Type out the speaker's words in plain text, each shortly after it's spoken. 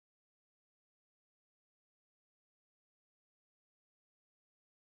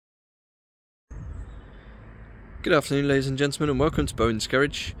Good afternoon, ladies and gentlemen, and welcome to Bowen's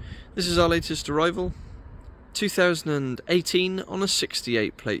Garage. This is our latest arrival, 2018 on a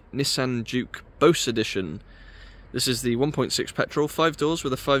 68 plate Nissan Juke Bose Edition. This is the 1.6 petrol, 5 doors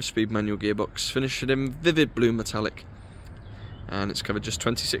with a 5-speed manual gearbox, finished in vivid blue metallic, and it's covered just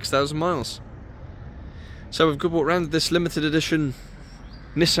 26,000 miles. So we've got walked around this limited edition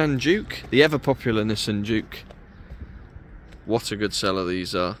Nissan Juke, the ever popular Nissan Juke. What a good seller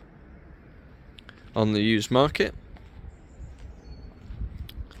these are on the used market.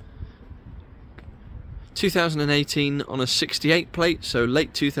 2018 on a 68 plate, so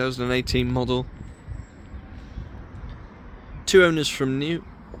late 2018 model. 2 owners from new.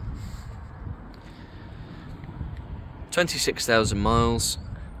 26,000 miles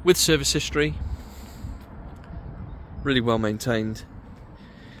with service history. Really well maintained.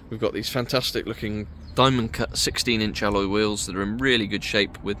 We've got these fantastic looking diamond cut 16-inch alloy wheels that are in really good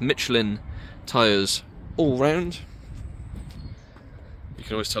shape with Michelin tyres all round. You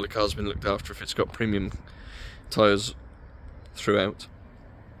can always tell a car's been looked after if it's got premium tyres throughout.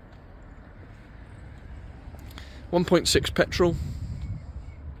 1.6 petrol,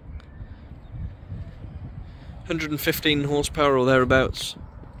 115 horsepower or thereabouts,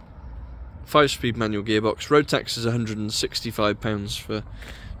 5-speed manual gearbox. Road tax is £165 for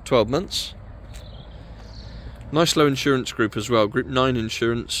 12 months. Nice low insurance group as well, Group 9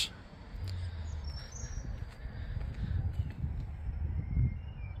 insurance.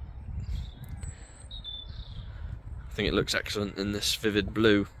 I think it looks excellent in this vivid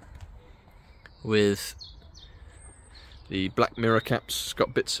blue with the black mirror caps. It's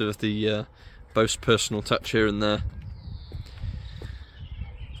got bits of the Bose Personal touch here and there.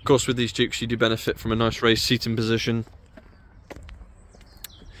 Of course, with these Jukes you do benefit from a nice raised seating position,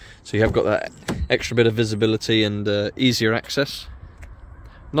 so you have got that extra bit of visibility and easier access.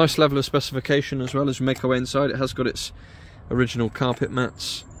 Nice level of specification as well as we make our way inside. It has got its original carpet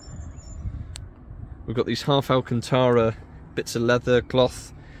mats. We've got these half alcantara bits of leather,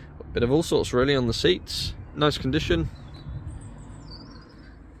 cloth, a bit of all sorts really on the seats. Nice condition.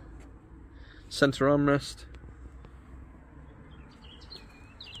 Centre armrest.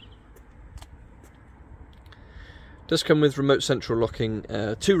 Does come with remote central locking.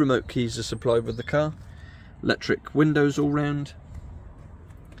 2 remote keys are supplied with the car. Electric windows all round.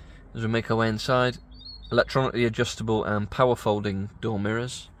 As we make our way inside, electronically adjustable and power folding door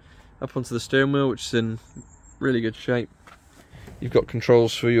mirrors. Up onto the steering wheel, which is in really good shape. You've got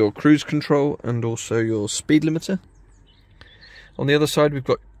controls for your cruise control and also your speed limiter. On the other side we've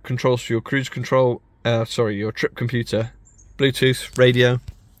got controls for your cruise control, your trip computer, Bluetooth, radio,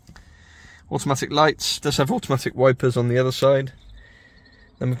 automatic lights. Does have automatic wipers on the other side.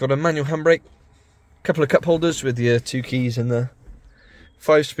 Then we've got a manual handbrake, a couple of cup holders with your 2 keys in the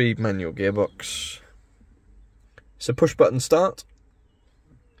 5-speed manual gearbox. It's a push button start.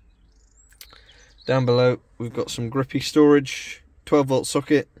 Down below we've got some grippy storage, 12-volt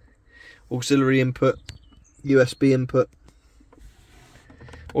socket, auxiliary input, USB input.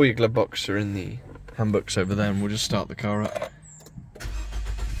 All your glove box are in the handbooks over there, and we'll just start the car up.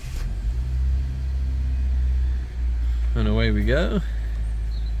 And away we go.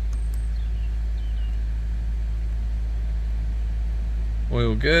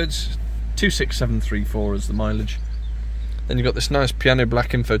 Oil goods, 26734 is the mileage. Then you've got this nice piano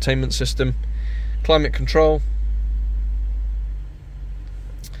black infotainment system, climate control,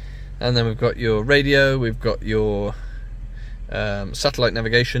 and then we've got your radio, we've got your satellite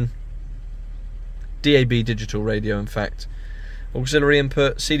navigation, DAB digital radio in fact, auxiliary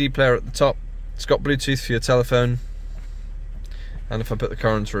input, CD player at the top. It's got Bluetooth for your telephone, and if I put the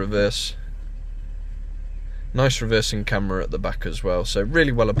car into reverse, nice reversing camera at the back as well, so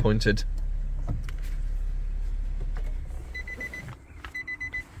really well appointed.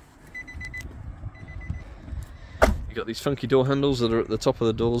 You've got these funky door handles that are at the top of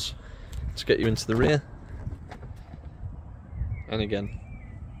the doors to get you into the rear. And again,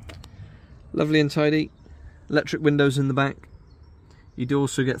 lovely and tidy. Electric windows in the back. You do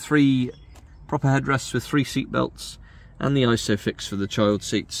also get 3 proper headrests with 3 seat belts and the ISOFIX for the child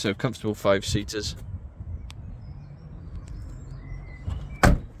seats, so comfortable 5-seaters.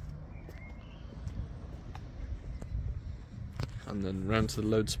 And then round to the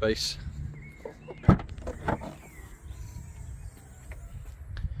load space.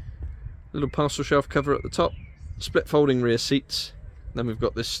 Little parcel shelf cover at the top, split folding rear seats. Then we've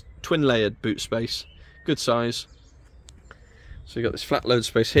got this twin layered boot space, good size. So you've got this flat load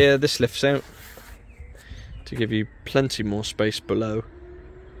space here. This lifts out to give you plenty more space below.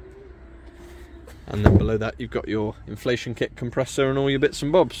 And then below that you've got your inflation kit, compressor and all your bits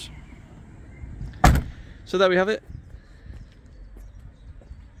and bobs. So there we have it.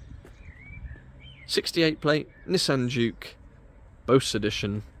 68 plate Nissan Juke, Bose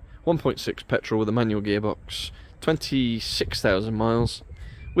Edition, 1.6 petrol with a manual gearbox, 26,000 miles,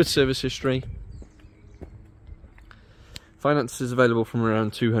 with service history. Finance is available from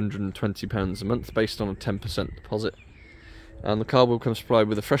around £220 a month based on a 10% deposit. And the car will come supplied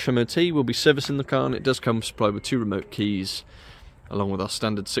with a fresh MOT. We'll be servicing the car, and it does come supplied with 2 remote keys, along with our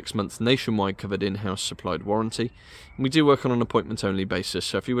standard 6-month nationwide covered in-house supplied warranty. And we do work on an appointment only basis,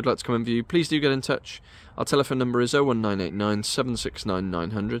 so if you would like to come and view, please do get in touch. Our telephone number is 01989 769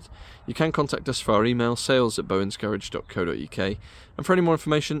 900. You can contact us via our email, sales@bowensgarage.co.uk. And for any more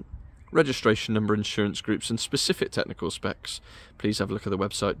information, registration number, insurance groups and specific technical specs, please have a look at the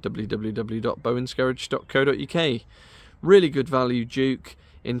website www.bowensgarage.co.uk. Really good value Juke,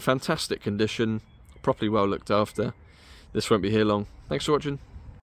 in fantastic condition, properly well looked after. This won't be here long. Thanks for watching.